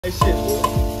Shit.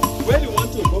 When you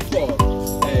want to go for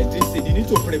this thing, you need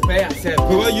to prepare yourself.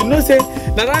 Because you know, say,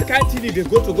 that kind of thing they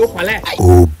go to collect.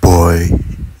 Oh boy,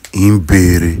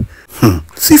 Mberi.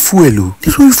 See fuel.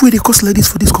 This one fuel they cost like this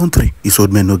for this country. This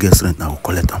old man no get rent now.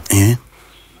 Collect them. Eh?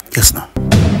 Yes now.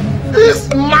 This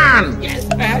man. Yes,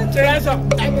 Teresa.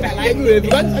 I like you.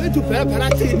 Because I need to prepare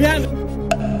things.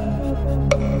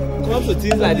 Come to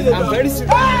things like this. I'm very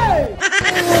serious. Hey!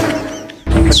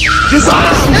 Jesus!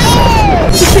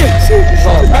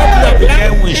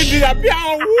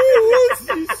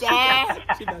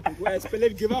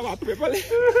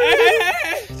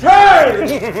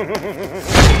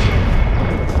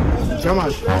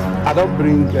 Chairman, I don't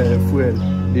bring fuel.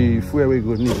 The fuel we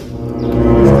go need.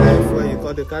 Fuel you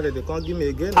call the car, they can't give me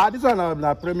again. This one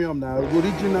na premium now,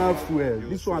 original fuel.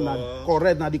 This one na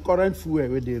correct, na the current fuel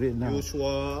where they rate now. You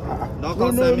sure? Don't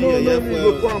No, send me a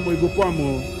fuel. we go for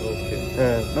more. Okay.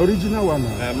 The original one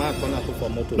now. Man, turn up for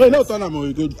motor. No, no, turn am.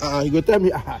 You go tell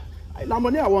me. Na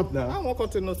money I want now. I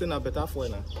want to know say na better fuel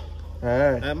now.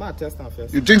 Man, test am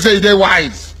first. You think say they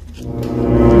wise?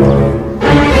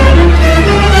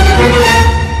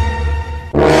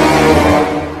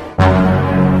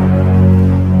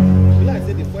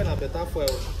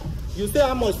 You say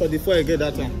how much for the fuel again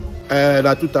that time?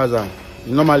 That 2,000.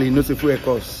 Normally, you know, say fuel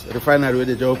cost. Refinery where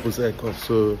they just open sell cost,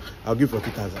 so I'll give for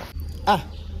 2,000. Ah,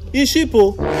 it's cheap,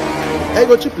 oh. I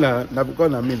go cheap now. Now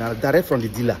because I mean, direct from the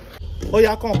dealer. Oh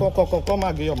yeah, come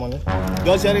and give your money.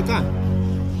 Just here you can.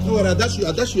 No, I dash you.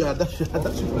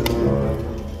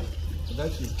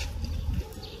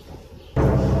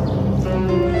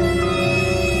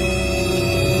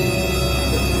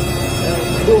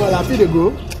 Oh, I feel they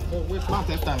go. Wait, man,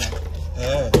 test time.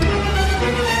 Hey!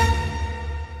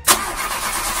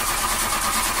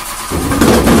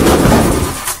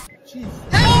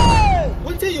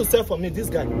 What did you sell for me, this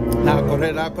guy? Nah,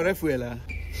 correct fuel.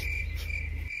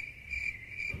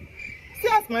 See,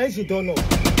 as my age, you don't know.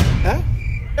 Huh?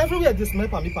 Everywhere this man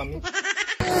for me.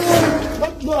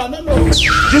 No, I don't know.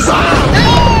 Jesus!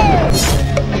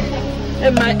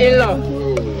 Hey, my in-law.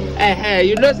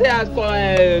 You know, say as for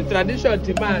tradition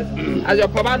demands, as your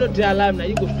papa no dey alive now,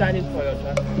 you go stand it for your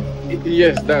child.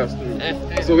 Yes, that's true.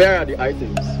 So where are the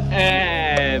items?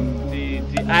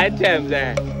 The items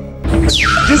there.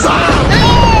 Jesus!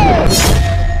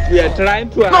 We are trying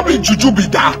to. Not be juju be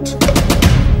that.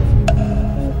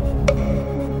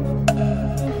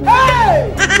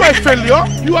 Hey! You are a failure.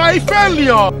 You are a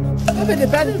failure.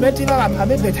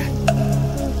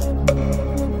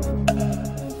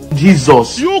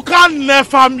 Jesus. You can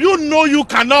never. You know you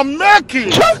cannot make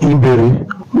it. Mberi,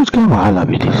 which kind of wahala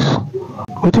be this?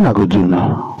 What thing I go do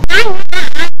now?